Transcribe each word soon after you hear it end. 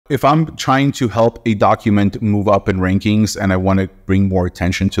If I'm trying to help a document move up in rankings and I want to bring more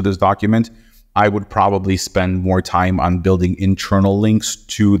attention to this document, I would probably spend more time on building internal links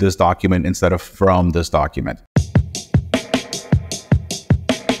to this document instead of from this document.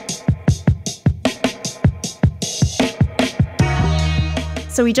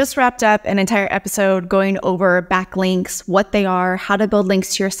 So we just wrapped up an entire episode going over backlinks, what they are, how to build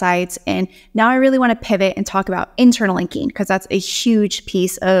links to your sites. And now I really want to pivot and talk about internal linking because that's a huge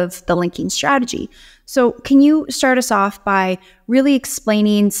piece of the linking strategy. So can you start us off by really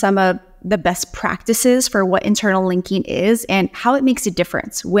explaining some of the best practices for what internal linking is and how it makes a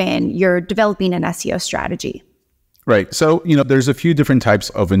difference when you're developing an SEO strategy? Right. So, there's a few different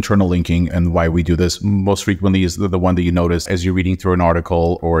types of internal linking, and why we do this most frequently is the one that you notice as you're reading through an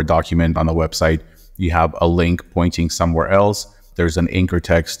article or a document on the website. You have a link pointing somewhere else. There's an anchor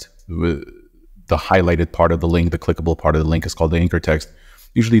text. The highlighted part of the link, the clickable part of the link is called the anchor text.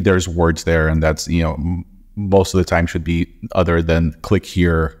 Usually there's words there, and that's, most of the time should be other than click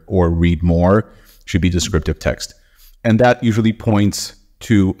here or read more, should be descriptive text. And that usually points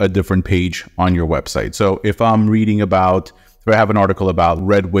to a different page on your website. So if I'm reading about, I have an article about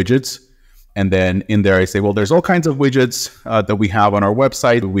red widgets, and then in there I say, well, there's all kinds of widgets that we have on our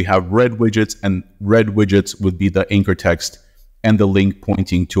website. We have red widgets, and red widgets would be the anchor text and the link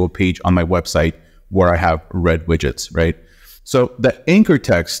pointing to a page on my website where I have red widgets, right? So the anchor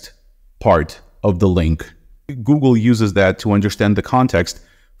text part of the link, Google uses that to understand the context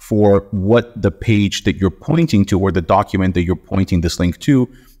for what the page that you're pointing to or the document that you're pointing this link to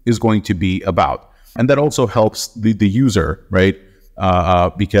is going to be about. And that also helps the user, right?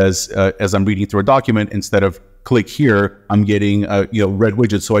 Because as I'm reading through a document, instead of click here, I'm getting red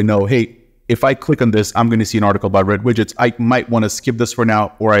widgets. So I know, hey, if I click on this, I'm going to see an article about red widgets. I might want to skip this for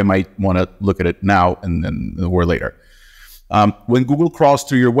now, or I might want to look at it now and then or later. When Google crawls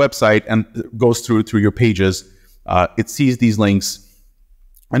through your website and goes through your pages, it sees these links.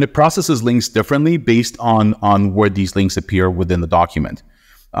 And it processes links differently based on where these links appear within the document.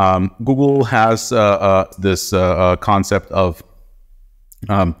 Google has this concept of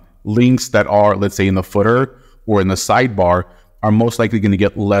links that are, let's say, in the footer or in the sidebar are most likely going to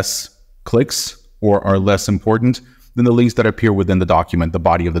get less clicks or are less important than the links that appear within the document, the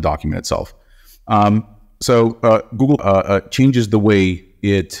body of the document itself. So Google changes the way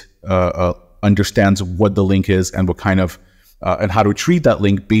it understands what the link is and what kind of and how to treat that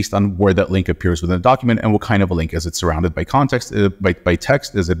link based on where that link appears within the document and what kind of a link. Is it surrounded by context, by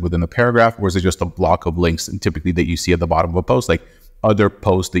text? Is it within a paragraph, or is it just a block of links? And typically that you see at the bottom of a post, like other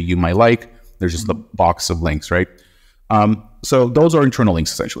posts that you might like, there's just a box of links, right? So those are internal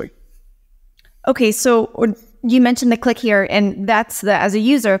links essentially. Okay, so you mentioned the click here, and that's as a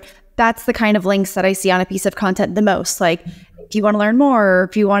user, that's the kind of links that I see on a piece of content the most. Like if you want to learn more, or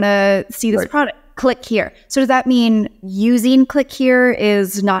if you want to see this product, click here. So does that mean using click here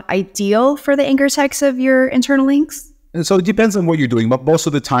is not ideal for the anchor text of your internal links? And so it depends on what you're doing, but most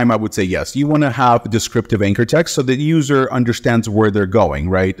of the time I would say yes. You want to have descriptive anchor text so the user understands where they're going,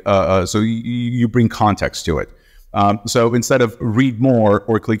 right? So you bring context to it. So instead of read more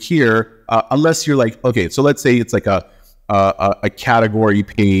or click here, unless you're like, okay, so let's say it's like a category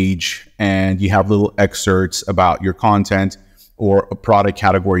page and you have little excerpts about your content, or a product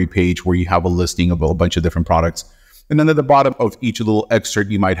category page where you have a listing of a bunch of different products. And then at the bottom of each little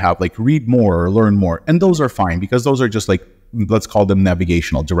excerpt, you might have like read more or learn more. And those are fine because those are just like, let's call them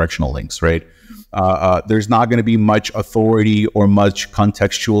navigational, directional links, right? There's not going to be much authority or much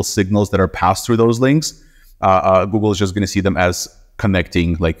contextual signals that are passed through those links. Google is just going to see them as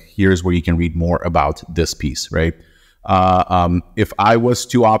connecting, like here's where you can read more about this piece, right? If I was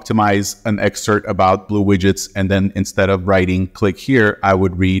to optimize an excerpt about blue widgets and then instead of writing click here, I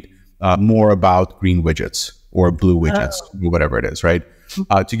would read more about green widgets or blue widgets, whatever it is, right?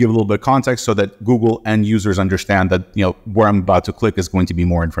 To give a little bit of context so that Google and users understand that, where I'm about to click is going to be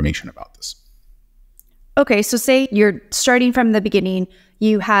more information about this. Okay, so say you're starting from the beginning,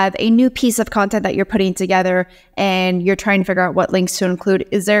 you have a new piece of content that you're putting together and you're trying to figure out what links to include.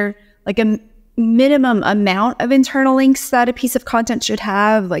 Is there like a minimum amount of internal links that a piece of content should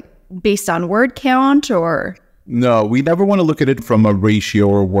have, like based on word count, or? No, we never want to look at it from a ratio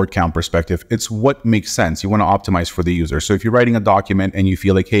or word count perspective. It's what makes sense. You want to optimize for the user. So if you're writing a document and you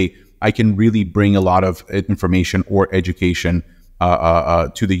feel like, hey, I can really bring a lot of information or education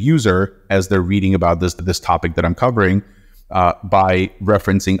to the user as they're reading about this topic that I'm covering by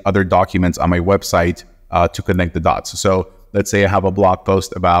referencing other documents on my website to connect the dots. So let's say I have a blog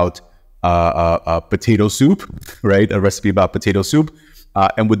post about potato soup, right? A recipe about potato soup.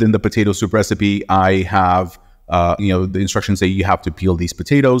 And within the potato soup recipe, I have The instructions say you have to peel these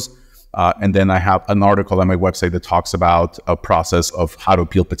potatoes. And then I have an article on my website that talks about a process of how to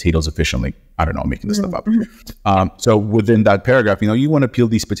peel potatoes efficiently. I don't know, I'm making this stuff up. So within that paragraph, you want to peel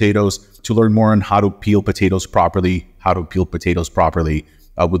these potatoes. To learn more on how to peel potatoes properly,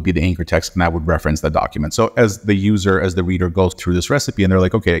 would be the anchor text, and I would reference that document. So as the user, as the reader goes through this recipe and they're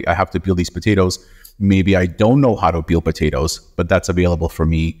like, okay, I have to peel these potatoes. Maybe I don't know how to peel potatoes, but that's available for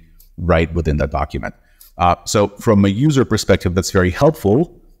me right within that document. So from a user perspective, that's very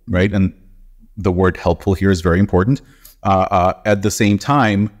helpful, right? And the word helpful here is very important. At the same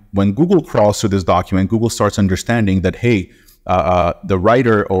time, when Google crawls through this document, Google starts understanding that, hey, the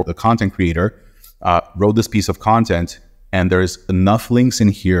writer or the content creator wrote this piece of content, and there's enough links in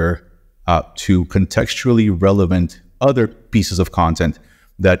here to contextually relevant other pieces of content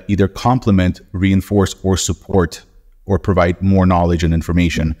that either complement, reinforce, or support, or provide more knowledge and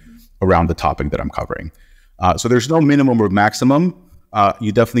information around the topic that I'm covering. So there's no minimum or maximum.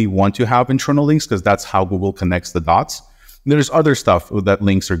 You definitely want to have internal links because that's how Google connects the dots. And there's other stuff that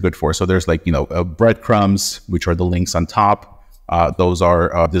links are good for. So there's breadcrumbs, which are the links on top. Those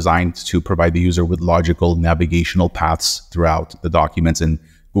are designed to provide the user with logical navigational paths throughout the documents. And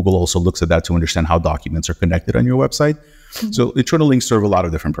Google also looks at that to understand how documents are connected on your website. So internal links serve a lot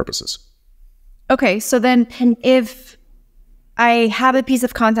of different purposes. Okay, so then if I have a piece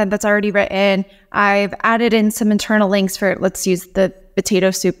of content that's already written, I've added in some internal links for, let's use the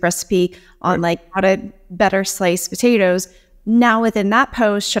potato soup recipe on how to better slice potatoes. Now within that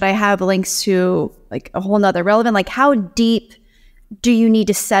post, should I have links to a whole nother relevant, how deep do you need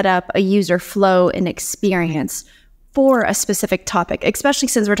to set up a user flow and experience for a specific topic, especially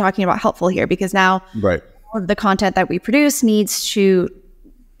since we're talking about helpful here, because now all of the content that we produce needs to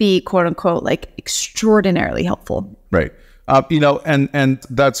be quote unquote extraordinarily helpful. Right. And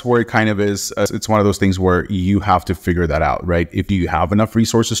that's where it kind of is. It's one of those things where you have to figure that out, right? If you have enough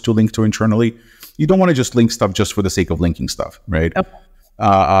resources to link to internally, you don't want to just link stuff just for the sake of linking stuff, right? Okay.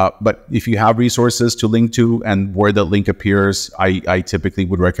 But if you have resources to link to and where the link appears, I typically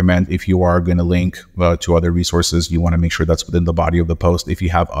would recommend, if you are going to link to other resources, you want to make sure that's within the body of the post. If you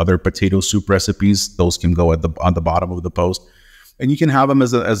have other potato soup recipes, those can go on the bottom of the post. And you can have them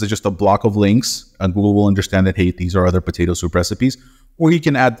as just a block of links, and Google will understand that, hey, these are other potato soup recipes. Or you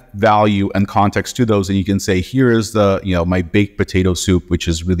can add value and context to those, and you can say, here is my baked potato soup, which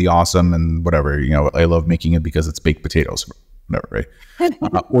is really awesome, and whatever, I love making it because it's baked potatoes. Whatever, right?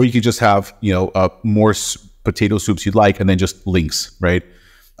 Or you could just have, more potato soups you'd like, and then just links, right?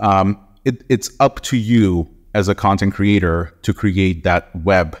 It's up to you as a content creator to create that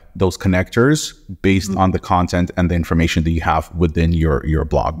web, those connectors based on the content and the information that you have within your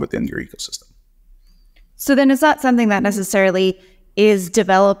blog, within your ecosystem. So then is that something that necessarily is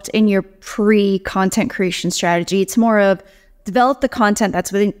developed in your pre-content creation strategy? It's more of develop the content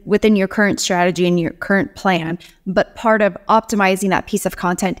that's within your current strategy and your current plan, but part of optimizing that piece of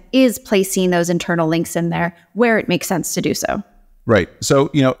content is placing those internal links in there where it makes sense to do so. Right.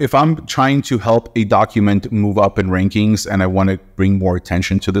 So, if I'm trying to help a document move up in rankings and I want to bring more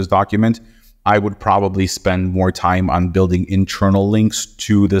attention to this document, I would probably spend more time on building internal links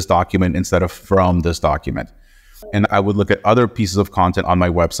to this document instead of from this document. And I would look at other pieces of content on my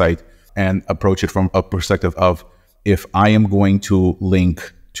website and approach it from a perspective of, if I am going to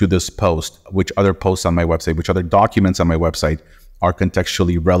link to this post, which other posts on my website, which other documents on my website are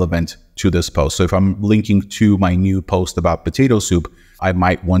contextually relevant to this post. So if I'm linking to my new post about potato soup, I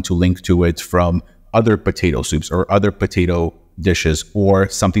might want to link to it from other potato soups or other potato dishes or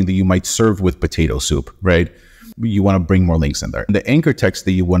something that you might serve with potato soup, right? You want to bring more links in there. The anchor text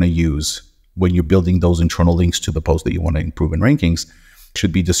that you want to use when you're building those internal links to the post that you want to improve in rankings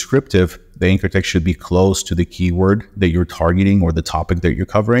should be descriptive. The anchor text should be close to the keyword that you're targeting or the topic that you're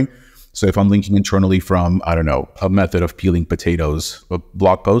covering. So if I'm linking internally from, I don't know, a method of peeling potatoes, a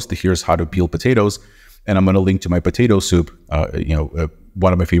blog post, here's how to peel potatoes, and I'm going to link to my potato soup.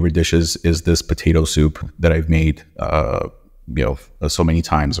 One of my favorite dishes is this potato soup that I've made, so many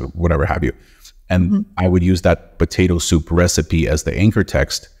times or whatever have you. And I would use that potato soup recipe as the anchor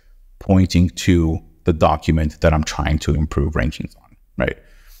text, pointing to the document that I'm trying to improve rankings on, right?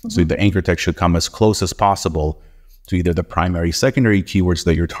 So the anchor text should come as close as possible to either the primary, secondary keywords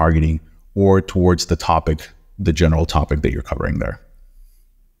that you're targeting or towards the topic, the general topic that you're covering there.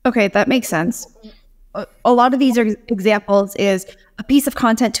 Okay, that makes sense. A lot of these are examples is a piece of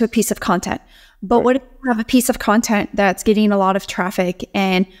content to a piece of content. But what if you have a piece of content that's getting a lot of traffic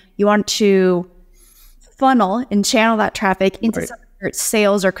and you want to funnel and channel that traffic into some of your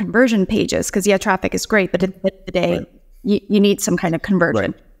sales or conversion pages? Because traffic is great, but at the end of the day, you need some kind of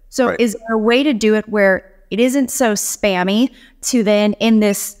conversion. So is there a way to do it where it isn't so spammy to then in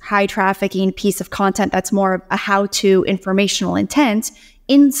this high trafficking piece of content that's more of a how-to informational intent,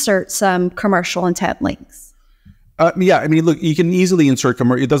 insert some commercial intent links? Yeah, I mean, look, you can easily insert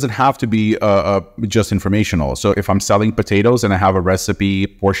commercial. It doesn't have to be just informational. So if I'm selling potatoes and I have a recipe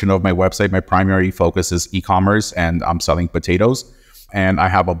portion of my website, my primary focus is e-commerce and I'm selling potatoes. And I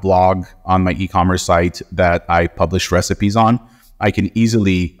have a blog on my e-commerce site that I publish recipes on. I can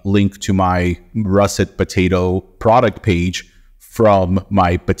easily link to my russet potato product page from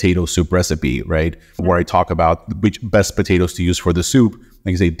my potato soup recipe, right? Where I talk about which best potatoes to use for the soup.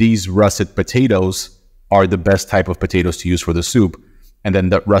 Like I say, these russet potatoes are the best type of potatoes to use for the soup. And then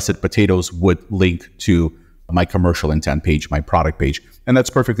the russet potatoes would link to my commercial intent page, my product page. And that's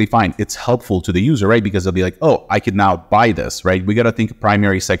perfectly fine. It's helpful to the user, right? Because they'll be like, oh, I can now buy this, right? We got to think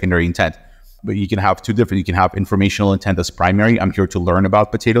primary, secondary intent. But you can have two different, you can have informational intent as primary. I'm here to learn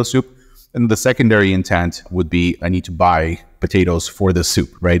about potato soup. And the secondary intent would be, I need to buy potatoes for the soup,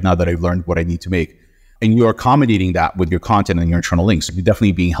 right? Now that I've learned what I need to make. And you're accommodating that with your content and your internal links. So you're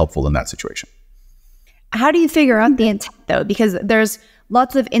definitely being helpful in that situation. How do you figure out the intent though? Because there's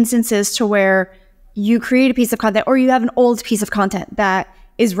lots of instances to where you create a piece of content or you have an old piece of content that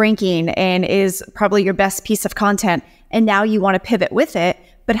is ranking and is probably your best piece of content. And now you want to pivot with it.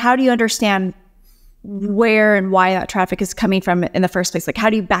 But how do you understand where and why that traffic is coming from in the first place? Like, how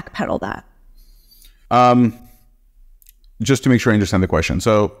do you backpedal that? Just to make sure I understand the question.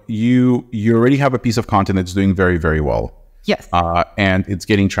 So you already have a piece of content that's doing very, very well. Yes. And it's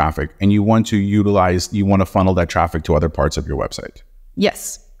getting traffic and you want to funnel that traffic to other parts of your website.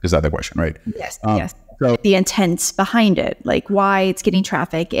 Yes. Is that the question, right? Yes. Yes. So the intent behind it, like why it's getting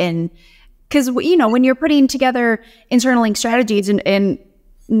traffic. And because, you know, when you're putting together internal link strategies and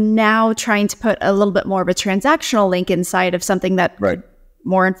now trying to put a little bit more of a transactional link inside of something that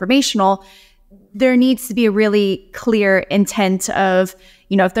more informational, there needs to be a really clear intent of,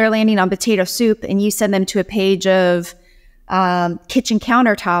 you know, if they're landing on potato soup and you send them to a page of kitchen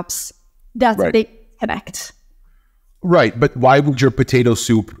countertops, that's a big connect. Right. But why would your potato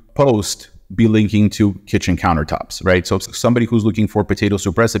soup post be linking to kitchen countertops, right? So somebody who's looking for potato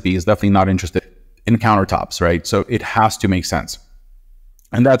soup recipe is definitely not interested in countertops, right? So it has to make sense.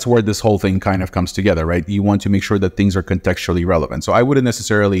 And that's where this whole thing kind of comes together, right? You want to make sure that things are contextually relevant. So I wouldn't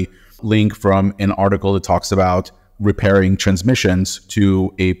necessarily link from an article that talks about repairing transmissions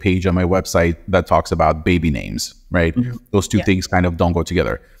to a page on my website that talks about baby names, right? Mm-hmm. Those two things kind of don't go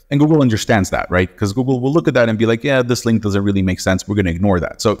together. And Google understands that, right? Because Google will look at that and be like, yeah, this link doesn't really make sense. We're going to ignore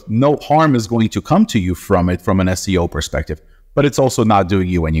that. So no harm is going to come to you from it from an SEO perspective, but it's also not doing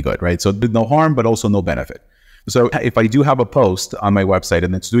you any good, right? So no harm, but also no benefit. So if I do have a post on my website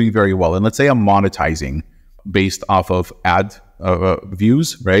and it's doing very well, and let's say I'm monetizing based off of ad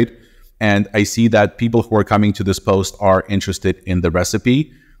views, right? And I see that people who are coming to this post are interested in the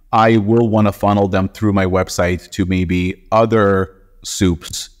recipe, I will want to funnel them through my website to maybe other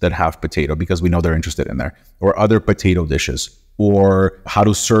soups that have potato because we know they're interested in there, or other potato dishes, or how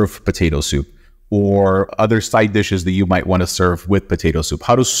to serve potato soup, or other side dishes that you might want to serve with potato soup,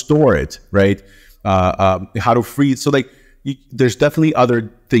 how to store it, right? How to freeze. So like, there's definitely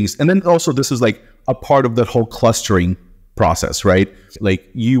other things. And then also this is like a part of that whole clustering process, right? Like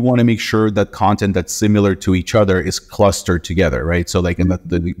you want to make sure that content that's similar to each other is clustered together, right? So like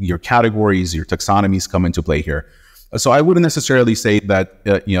in your categories, your taxonomies come into play here. So I wouldn't necessarily say that,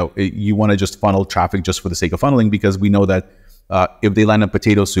 you want to just funnel traffic just for the sake of funneling, because we know that if they land on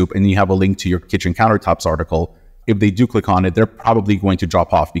potato soup and you have a link to your kitchen countertops article, if they do click on it, they're probably going to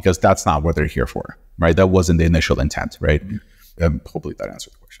drop off because that's not what they're here for, right? That wasn't the initial intent, right? Hopefully that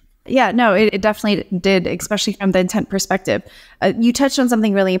answers the question. Yeah, no, it definitely did, especially from the intent perspective. You touched on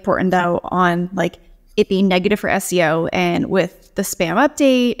something really important though, on like it being negative for SEO, and with the spam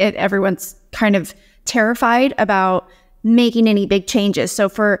update, everyone's kind of terrified about making any big changes. So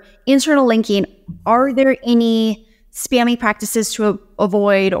for internal linking, are there any spammy practices to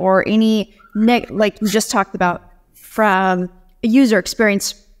avoid, or any like you just talked about from a user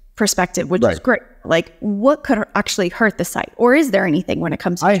experience perspective, which is great. Like what could actually hurt the site, or is there anything when it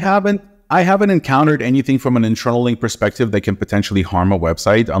comes to I haven't encountered anything from an internal link perspective that can potentially harm a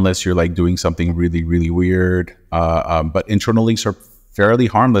website, unless you're like doing something really, really weird. But internal links are fairly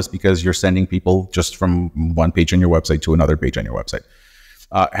harmless because you're sending people just from one page on your website to another page on your website.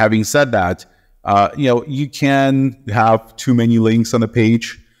 Having said that, you can have too many links on a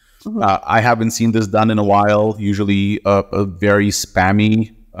page. Mm-hmm. I haven't seen this done in a while. Usually a very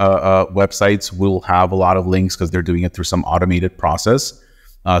spammy websites will have a lot of links because they're doing it through some automated process.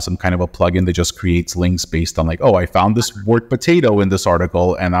 some kind of a plugin that just creates links based on like, oh, I found this word potato in this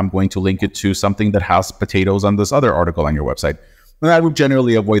article, and I'm going to link it to something that has potatoes on this other article on your website. And I would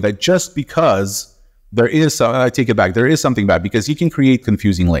generally avoid that, just because there is, I take it back, there is something bad, because you can create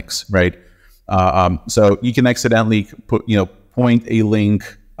confusing links, right? So you can accidentally point a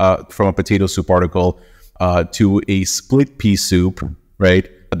link from a potato soup article to a split pea soup, right?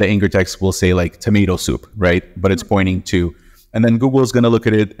 The anchor text will say like tomato soup, right? But it's pointing to, and then Google is going to look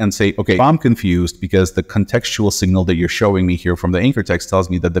at it and say, okay, I'm confused because the contextual signal that you're showing me here from the anchor text tells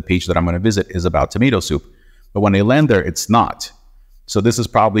me that the page that I'm going to visit is about tomato soup. But when I land there, it's not. So this is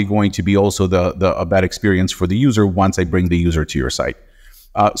probably going to be also a bad experience for the user once I bring the user to your site.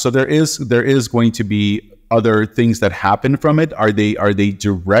 So there is going to be other things that happen from it. Are they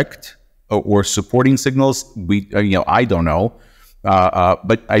direct or supporting signals? I don't know.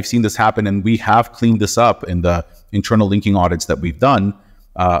 But I've seen this happen, and we have cleaned this up in the internal linking audits that we've done,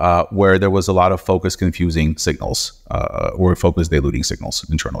 where there was a lot of focus confusing signals or focus diluting signals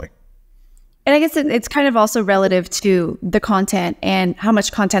internally. And I guess it's kind of also relative to the content and how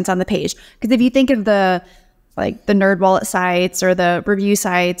much content's on the page. Because if you think of the NerdWallet sites or the review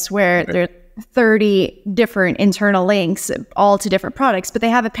sites where there are 30 different internal links all to different products, but they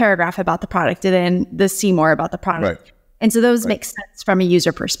have a paragraph about the product and then the see more about the product. Right. And so those make sense from a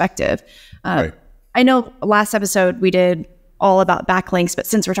user perspective. I know last episode we did all about backlinks, but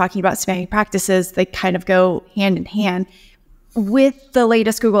since we're talking about spamming practices, they kind of go hand in hand. With the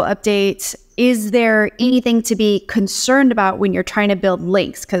latest Google update, is there anything to be concerned about when you're trying to build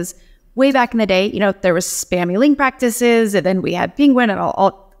links? Because way back in the day, there was spammy link practices, and then we had Penguin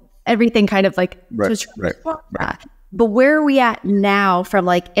and everything kind of like. Right. But where are we at now from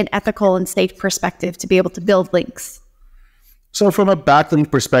like an ethical and safe perspective to be able to build links? So from a backlink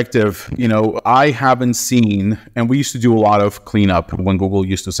perspective, I haven't seen, and we used to do a lot of cleanup when Google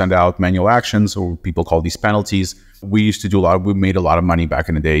used to send out manual actions, or people call these penalties. We used to do we made a lot of money back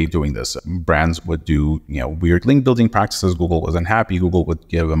in the day doing this. Brands would do, weird link building practices. Google wasn't happy. Google would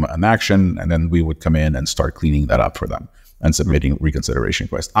give them an action, and then we would come in and start cleaning that up for them and submitting reconsideration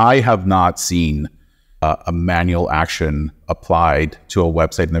requests. I have not seen a manual action applied to a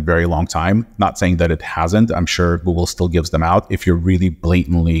website in a very long time. Not saying that it hasn't. I'm sure Google still gives them out if you're really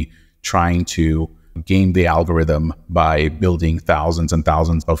blatantly trying to game the algorithm by building thousands and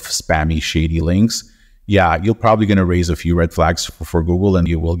thousands of spammy, shady links. Yeah, you're probably going to raise a few red flags for Google, and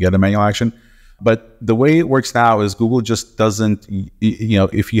you will get a manual action. But the way it works now is Google just doesn't,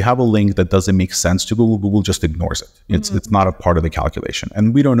 if you have a link that doesn't make sense to Google, Google just ignores it. It's not a part of the calculation.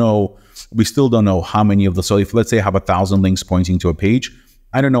 And we still don't know how many of so if let's say I have 1,000 links pointing to a page,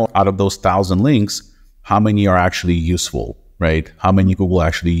 I don't know out of those 1,000 links, how many are actually useful, right? How many Google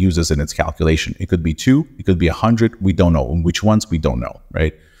actually uses in its calculation. It could be 2, it could be 100, we don't know. And which ones, we don't know,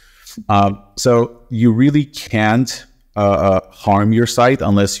 right? So you really can't harm your site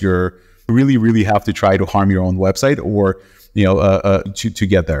unless you're really have to try to harm your own website or to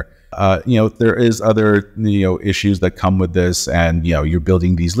get there. There is other issues that come with this, and you're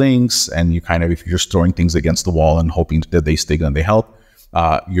building these links, and you kind of, if you're storing things against the wall and hoping that they stick and they help,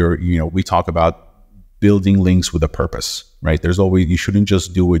 we talk about building links with a purpose, right? You shouldn't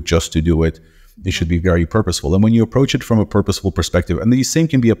just do it just to do it. It should be very purposeful. And when you approach it from a purposeful perspective, and the same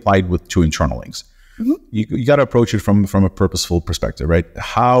can be applied to internal links. Mm-hmm. You got to approach it from a purposeful perspective, right?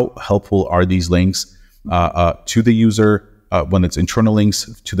 How helpful are these links to the user when it's internal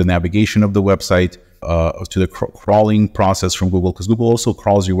links, to the navigation of the website, to the crawling process from Google? Because Google also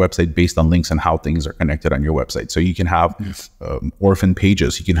crawls your website based on links and how things are connected on your website. So you can have orphan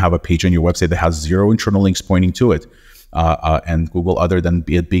pages. You can have a page on your website that has 0 internal links pointing to it. And Google, other than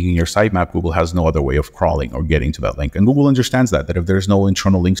it being in your sitemap, Google has no other way of crawling or getting to that link. And Google understands that if there's no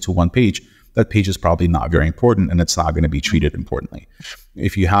internal links to one page, that page is probably not very important, and it's not going to be treated importantly.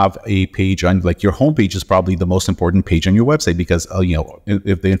 If you have a page on, like, your homepage is probably the most important page on your website, because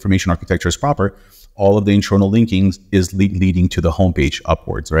if the information architecture is proper, all of the internal linking is leading to the homepage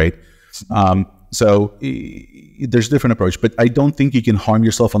upwards, right? So there's a different approach, but I don't think you can harm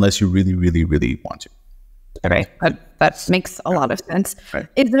yourself unless you really want to. Okay, that makes a lot of sense. Right.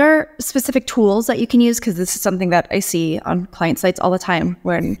 Is there specific tools that you can use? Because this is something that I see on client sites all the time,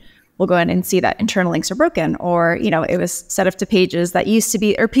 when we'll go in and see that internal links are broken, or it was set up to pages that used to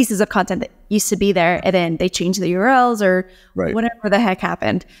be, or pieces of content that used to be there, and then they changed the URLs or whatever the heck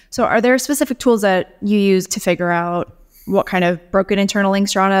happened. So are there specific tools that you use to figure out what kind of broken internal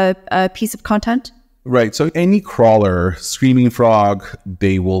links are on a piece of content? Right. So any crawler, Screaming Frog,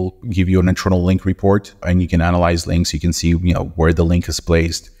 they will give you an internal link report, and you can analyze links. You can see, where the link is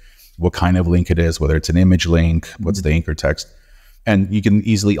placed, what kind of link it is, whether it's an image link, what's the anchor text. And you can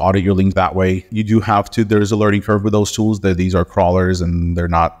easily audit your link that way. You do have to, there's a learning curve with those tools, that these are crawlers and they're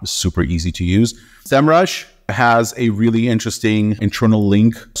not super easy to use. SEMrush has a really interesting internal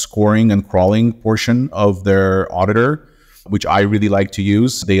link scoring and crawling portion of their auditor, which I really like to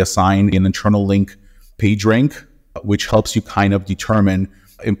use. They assign an internal link page rank, which helps you kind of determine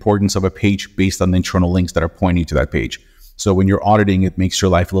importance of a page based on the internal links that are pointing to that page. So when you're auditing, it makes your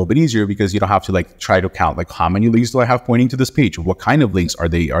life a little bit easier because you don't have to like try to count like how many links do I have pointing to this page? What kind of links are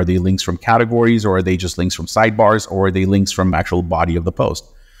they? Are they links from categories, or are they just links from sidebars, or are they links from actual body of the post?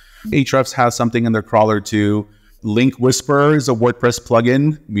 Ahrefs has something in their crawler too. Link Whisperer is a WordPress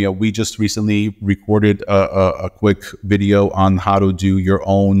plugin. We just recently recorded a quick video on how to do your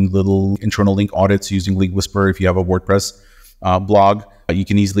own little internal link audits using Link Whisperer. If you have a WordPress blog, you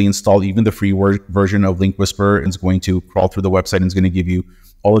can easily install even the free version of Link Whisperer. It's going to crawl through the website and it's going to give you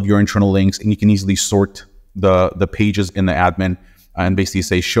all of your internal links, and you can easily sort the pages in the admin and basically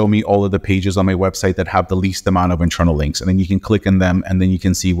say, show me all of the pages on my website that have the least amount of internal links. And then you can click on them and then you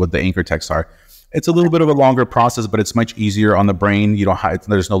can see what the anchor texts are. It's a little bit of a longer process, but it's much easier on the brain. You don't have,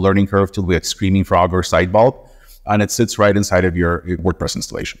 there's no learning curve to like Screaming Frog or Sidebulb, and it sits right inside of your WordPress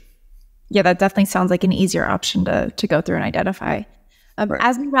installation. Yeah, that definitely sounds like an easier option to go through and identify. Right.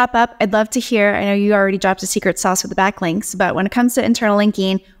 As we wrap up, I'd love to hear, I know you already dropped a secret sauce with the backlinks, but when it comes to internal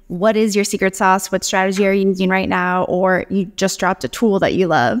linking, what is your secret sauce? What strategy are you using right now? Or you just dropped a tool that you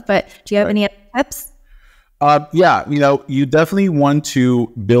love, but do you have any other tips? Yeah, you definitely want to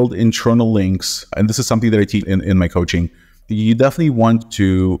build internal links. And this is something that I teach in my coaching. You definitely want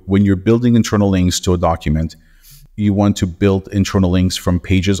to, when you're building internal links to a document, you want to build internal links from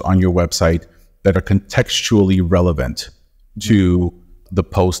pages on your website that are contextually relevant to the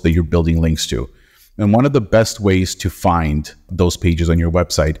post that you're building links to. And one of the best ways to find those pages on your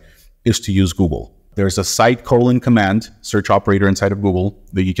website is to use Google. There's a site : command, search operator inside of Google,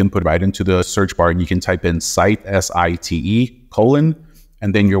 that you can put right into the search bar, and you can type in site, SITE, :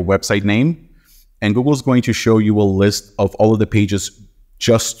 and then your website name. And Google's going to show you a list of all of the pages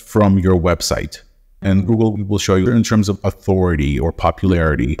just from your website. And Google will show you in terms of authority or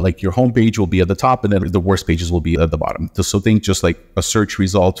popularity. Like your homepage will be at the top and then the worst pages will be at the bottom. So think just like a search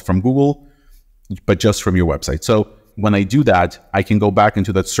result from Google, but just from your website. So when I do that, I can go back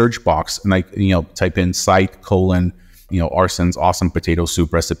into that search box and I type in site : Arsen's awesome potato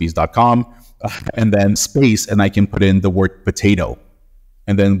soup recipes.com and then space, and I can put in the word potato.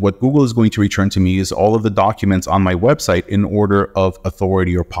 And then what Google is going to return to me is all of the documents on my website in order of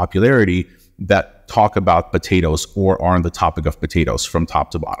authority or popularity that talk about potatoes or are on the topic of potatoes from top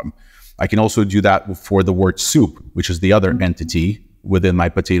to bottom. I can also do that for the word soup, which is the other entity within my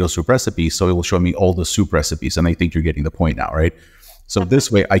potato soup recipe. So it will show me all the soup recipes. And I think you're getting the point now, right? So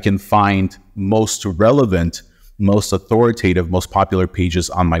this way I can find most relevant, most authoritative, most popular pages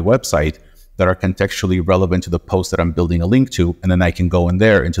on my website that are contextually relevant to the post that I'm building a link to. And then I can go in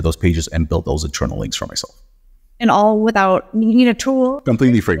there into those pages and build those internal links for myself. And all without needing a tool?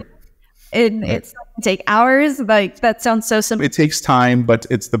 Completely free. It's not going to take hours. Like, that sounds so simple. It takes time, but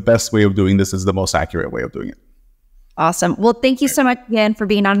it's the best way of doing this. Is the most accurate way of doing it. Awesome. Well, thank you so much again for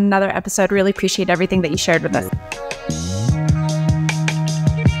being on another episode. Really appreciate everything that you shared with us.